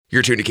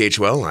You're tuned to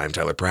KHL. I'm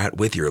Tyler Pratt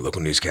with your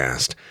local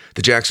newscast.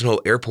 The Jackson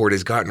Hole Airport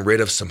has gotten rid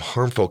of some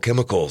harmful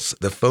chemicals.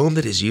 The foam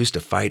that is used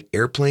to fight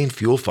airplane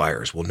fuel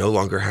fires will no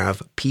longer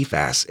have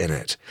PFAS in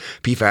it.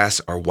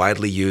 PFAS are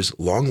widely used,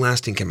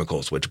 long-lasting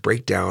chemicals which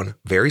break down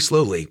very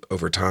slowly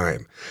over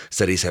time.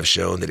 Studies have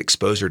shown that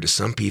exposure to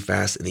some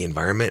PFAS in the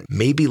environment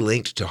may be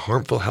linked to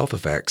harmful health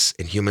effects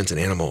in humans and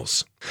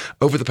animals.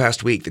 Over the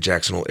past week, the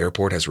Jackson Hole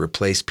Airport has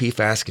replaced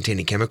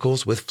PFAS-containing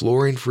chemicals with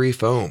fluorine-free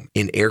foam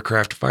in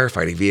aircraft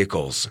firefighting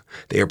vehicles.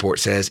 The airport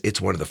says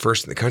it's one of the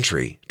first in the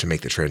country to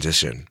make the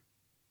transition.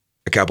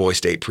 A Cowboy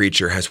State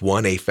preacher has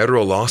won a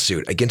federal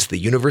lawsuit against the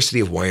University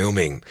of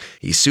Wyoming.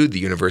 He sued the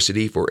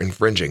university for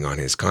infringing on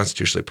his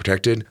constitutionally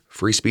protected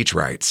free speech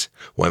rights.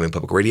 Wyoming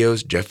Public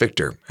Radio's Jeff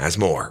Victor has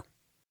more.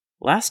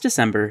 Last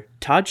December,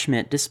 Todd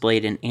Schmidt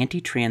displayed an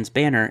anti-trans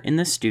banner in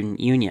the student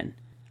union,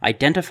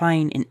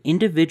 identifying an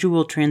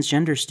individual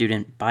transgender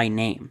student by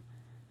name.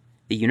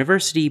 The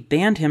university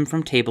banned him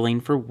from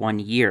tabling for 1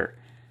 year,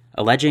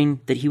 alleging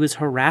that he was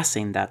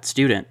harassing that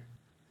student.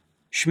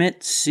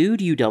 Schmidt sued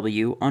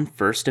UW on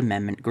First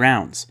Amendment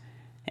grounds,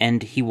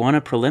 and he won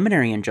a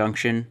preliminary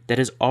injunction that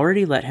has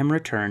already let him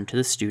return to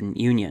the student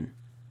union.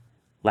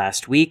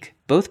 Last week,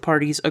 both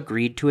parties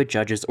agreed to a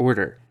judge's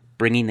order,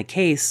 bringing the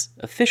case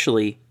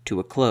officially to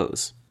a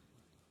close.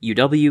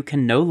 UW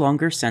can no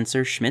longer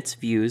censor Schmidt's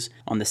views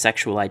on the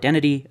sexual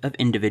identity of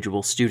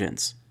individual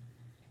students.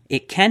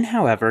 It can,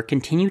 however,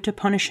 continue to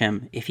punish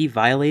him if he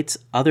violates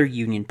other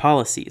union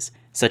policies,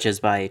 such as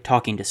by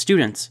talking to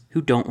students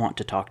who don't want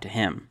to talk to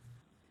him.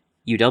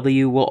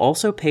 UW will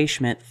also pay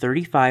Schmidt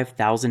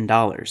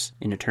 $35,000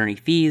 in attorney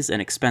fees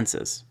and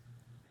expenses.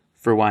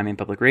 For Wyoming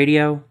Public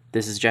Radio,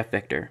 this is Jeff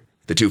Victor.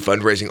 The two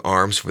fundraising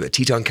arms for the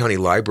Teton County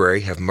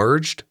Library have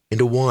merged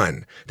into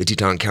one. The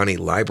Teton County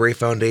Library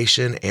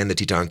Foundation and the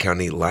Teton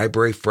County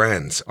Library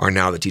Friends are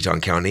now the Teton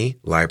County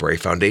Library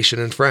Foundation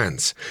and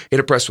Friends. In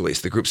a press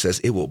release, the group says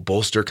it will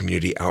bolster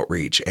community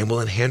outreach and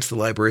will enhance the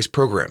library's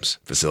programs,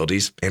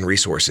 facilities, and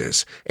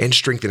resources, and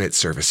strengthen its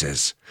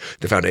services.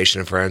 The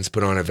Foundation and Friends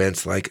put on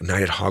events like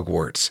Night at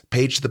Hogwarts,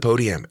 Page to the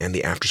Podium, and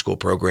the After School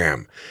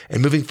program.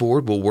 And moving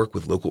forward, we'll work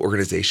with local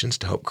organizations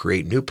to help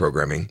create new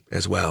programming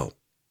as well.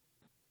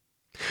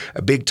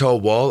 A big tall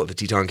wall at the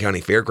Teton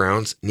County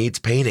Fairgrounds needs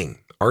painting.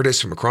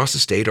 Artists from across the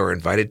state are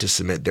invited to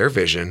submit their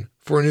vision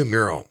for a new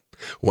mural.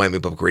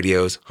 Wyoming Public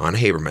Radio's Hannah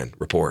Haberman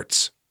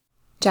reports.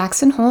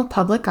 Jackson Hole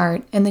Public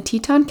Art and the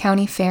Teton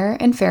County Fair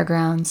and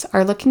Fairgrounds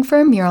are looking for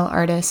a mural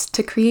artist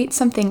to create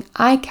something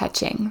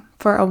eye-catching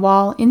for a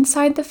wall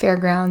inside the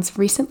fairgrounds'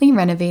 recently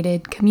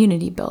renovated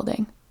community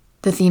building.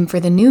 The theme for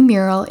the new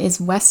mural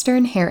is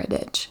Western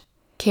Heritage.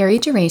 Carrie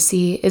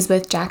Geraci is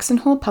with Jackson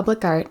Hole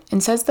Public Art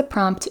and says the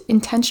prompt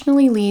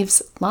intentionally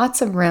leaves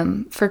lots of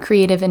room for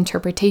creative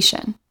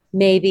interpretation.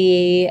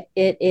 Maybe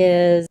it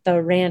is the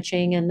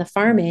ranching and the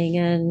farming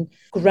and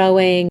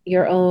growing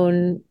your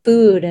own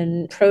food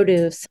and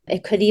produce.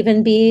 It could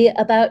even be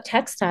about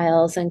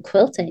textiles and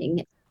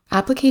quilting.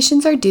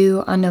 Applications are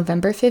due on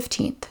November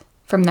 15th.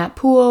 From that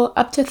pool,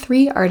 up to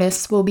 3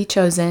 artists will be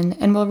chosen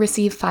and will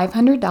receive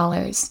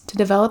 $500 to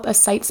develop a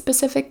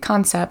site-specific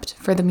concept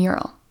for the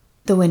mural.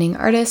 The winning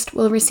artist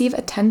will receive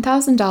a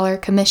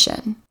 $10,000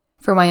 commission.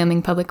 For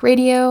Wyoming Public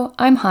Radio,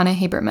 I'm Hannah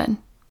Haberman.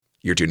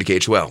 You're tuned to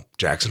KHL,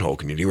 Jackson Hole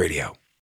Community Radio.